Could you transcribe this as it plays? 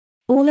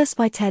Aulus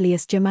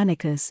Vitellius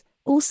Germanicus,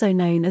 also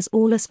known as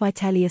Aulus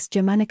Vitellius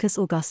Germanicus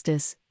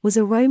Augustus, was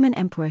a Roman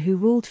emperor who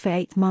ruled for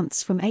 8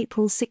 months from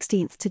April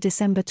 16 to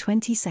December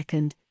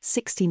 22,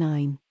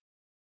 69.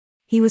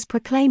 He was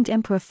proclaimed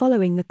emperor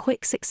following the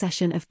quick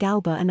succession of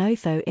Galba and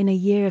Otho in a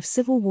year of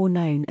civil war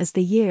known as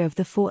the Year of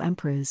the Four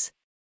Emperors.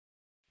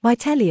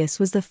 Vitellius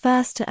was the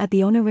first to add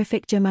the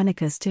honorific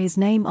Germanicus to his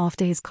name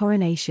after his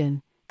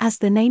coronation, as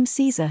the name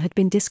Caesar had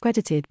been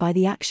discredited by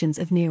the actions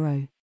of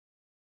Nero.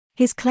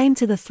 His claim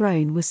to the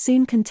throne was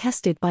soon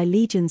contested by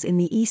legions in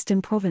the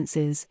eastern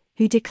provinces,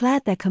 who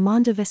declared their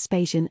commander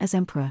Vespasian as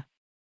emperor.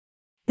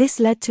 This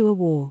led to a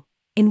war,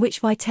 in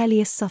which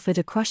Vitellius suffered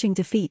a crushing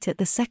defeat at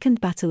the Second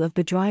Battle of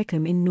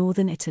Bedriacum in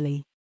northern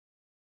Italy.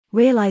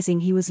 Realizing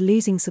he was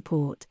losing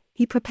support,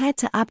 he prepared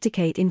to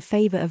abdicate in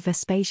favor of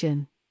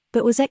Vespasian,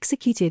 but was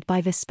executed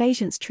by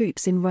Vespasian's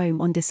troops in Rome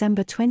on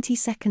December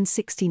 22,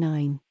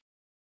 69.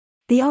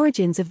 The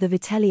origins of the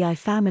Vitellii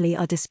family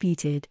are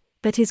disputed,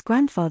 but his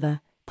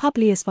grandfather,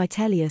 Publius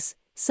Vitellius,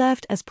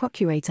 served as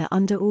procurator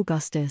under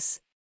Augustus.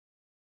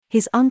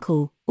 His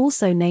uncle,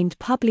 also named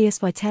Publius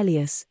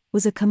Vitellius,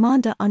 was a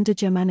commander under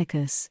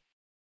Germanicus.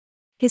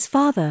 His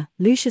father,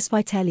 Lucius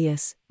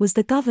Vitellius, was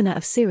the governor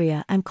of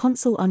Syria and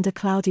consul under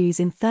Claudius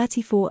in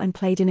 34 and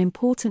played an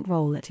important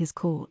role at his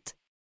court.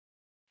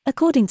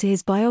 According to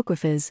his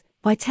biographers,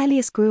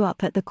 Vitellius grew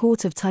up at the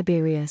court of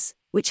Tiberius,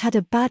 which had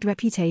a bad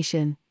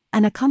reputation,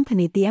 and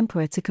accompanied the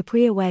emperor to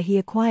Capria where he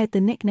acquired the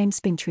nickname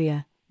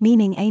Spintria,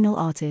 meaning anal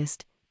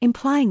artist,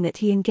 implying that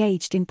he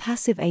engaged in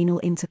passive anal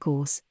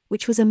intercourse,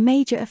 which was a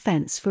major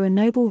offense for a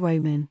noble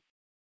Roman.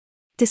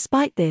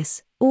 Despite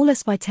this,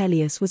 Aulus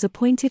Vitellius was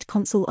appointed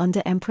consul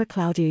under Emperor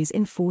Claudius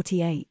in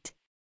 48.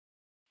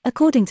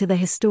 According to the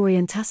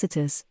historian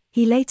Tacitus,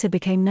 he later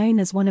became known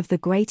as one of the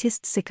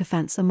greatest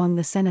sycophants among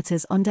the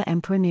senators under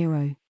Emperor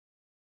Nero.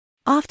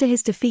 After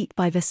his defeat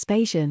by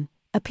Vespasian,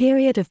 a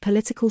period of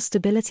political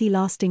stability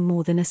lasting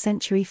more than a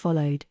century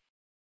followed.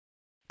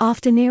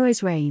 After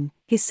Nero's reign,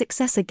 his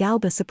successor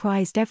Galba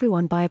surprised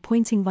everyone by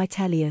appointing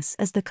Vitellius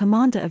as the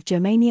commander of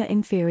Germania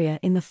Inferior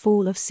in the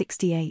fall of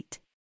 68.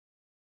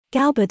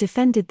 Galba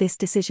defended this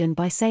decision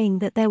by saying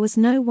that there was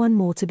no one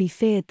more to be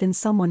feared than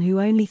someone who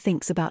only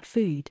thinks about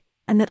food,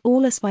 and that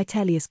Aulus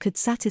Vitellius could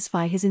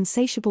satisfy his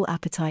insatiable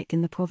appetite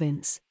in the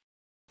province.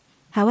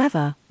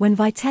 However, when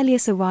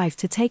Vitellius arrived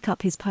to take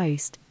up his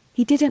post,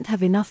 he didn't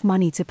have enough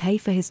money to pay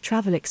for his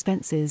travel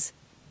expenses.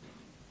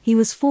 He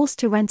was forced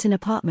to rent an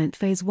apartment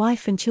for his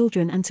wife and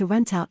children and to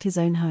rent out his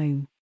own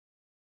home.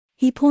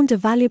 He pawned a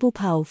valuable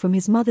pearl from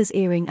his mother's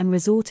earring and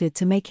resorted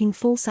to making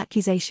false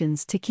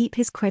accusations to keep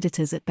his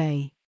creditors at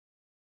bay.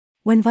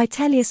 When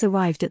Vitellius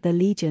arrived at the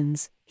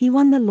legions, he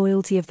won the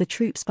loyalty of the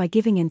troops by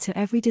giving in to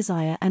every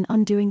desire and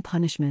undoing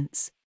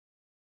punishments.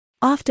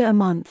 After a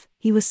month,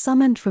 he was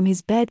summoned from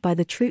his bed by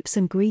the troops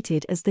and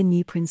greeted as the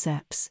new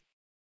princeps.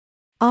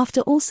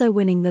 After also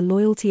winning the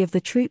loyalty of the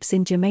troops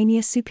in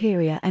Germania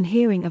Superior and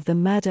hearing of the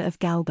murder of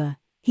Galba,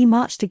 he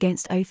marched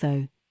against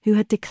Otho, who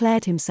had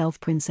declared himself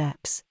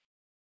princeps.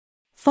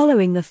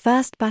 Following the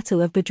First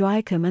Battle of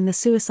Bedriacum and the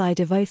suicide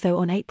of Otho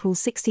on April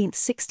 16,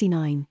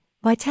 69,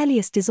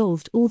 Vitellius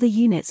dissolved all the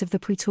units of the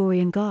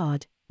Praetorian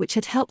Guard, which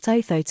had helped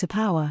Otho to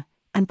power,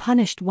 and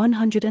punished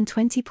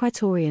 120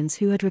 Praetorians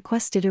who had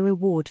requested a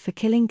reward for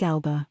killing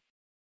Galba.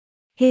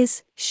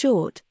 His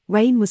short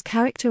reign was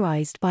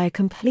characterized by a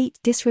complete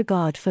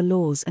disregard for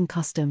laws and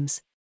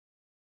customs.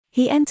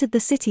 He entered the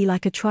city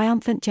like a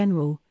triumphant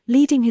general,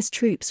 leading his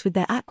troops with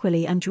their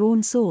aquili and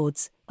drawn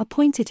swords,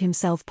 appointed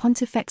himself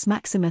Pontifex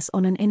Maximus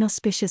on an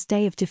inauspicious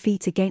day of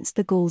defeat against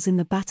the Gauls in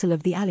the Battle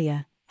of the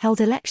Allia, held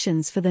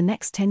elections for the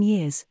next 10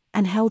 years,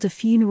 and held a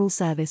funeral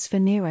service for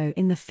Nero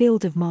in the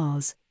Field of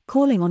Mars,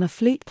 calling on a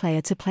flute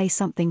player to play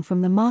something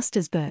from the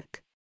Master's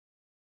book.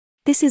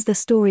 This is the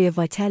story of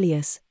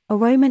Vitellius, a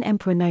Roman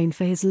emperor known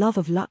for his love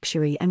of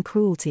luxury and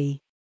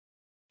cruelty.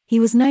 He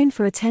was known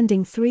for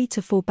attending 3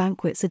 to 4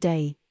 banquets a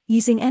day,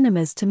 using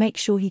enemas to make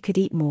sure he could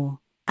eat more,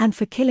 and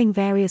for killing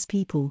various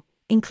people,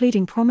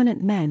 including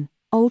prominent men,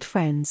 old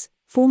friends,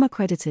 former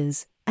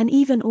creditors, and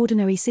even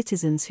ordinary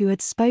citizens who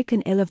had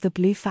spoken ill of the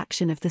blue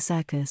faction of the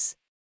circus.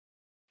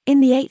 In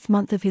the 8th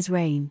month of his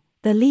reign,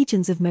 the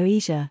legions of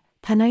Moesia,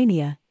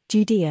 Pannonia,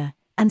 Judea,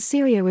 and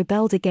Syria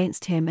rebelled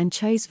against him and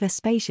chose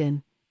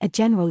Vespasian, a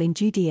general in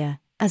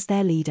Judea, as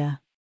their leader.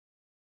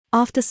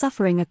 After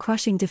suffering a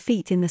crushing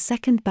defeat in the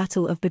Second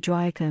Battle of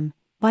Bedriacum,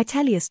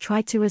 Vitellius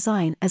tried to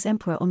resign as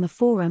emperor on the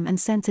Forum and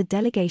sent a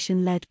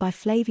delegation led by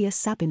Flavius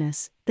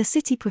Sabinus, the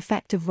city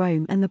prefect of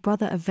Rome and the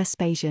brother of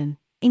Vespasian,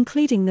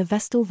 including the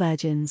Vestal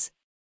Virgins.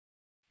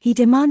 He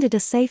demanded a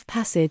safe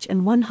passage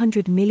and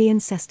 100 million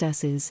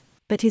sesterces,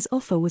 but his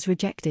offer was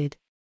rejected.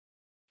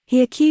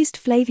 He accused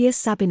Flavius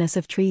Sabinus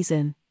of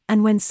treason,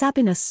 and when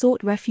Sabinus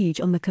sought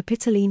refuge on the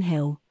Capitoline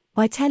Hill,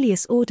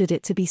 Vitellius ordered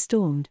it to be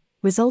stormed,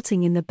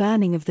 resulting in the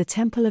burning of the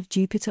temple of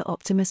Jupiter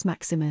Optimus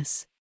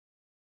Maximus.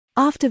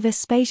 After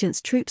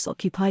Vespasian's troops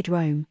occupied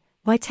Rome,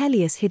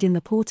 Vitellius hid in the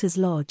porter's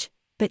lodge,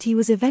 but he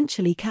was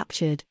eventually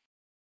captured.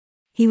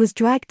 He was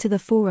dragged to the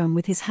Forum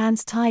with his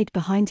hands tied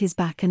behind his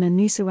back and a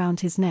noose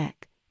around his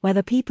neck, where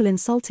the people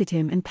insulted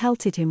him and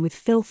pelted him with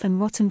filth and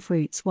rotten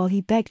fruits while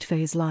he begged for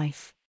his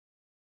life.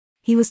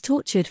 He was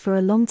tortured for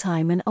a long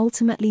time and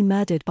ultimately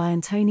murdered by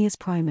Antonius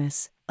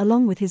Primus,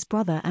 along with his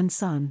brother and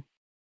son.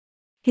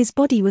 His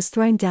body was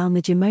thrown down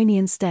the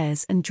Gemonian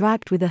stairs and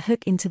dragged with a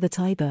hook into the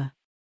Tiber.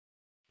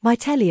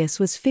 Vitellius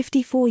was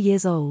 54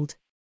 years old.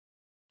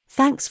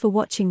 Thanks for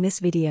watching this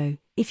video.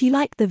 If you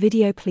liked the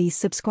video, please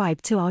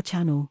subscribe to our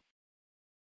channel.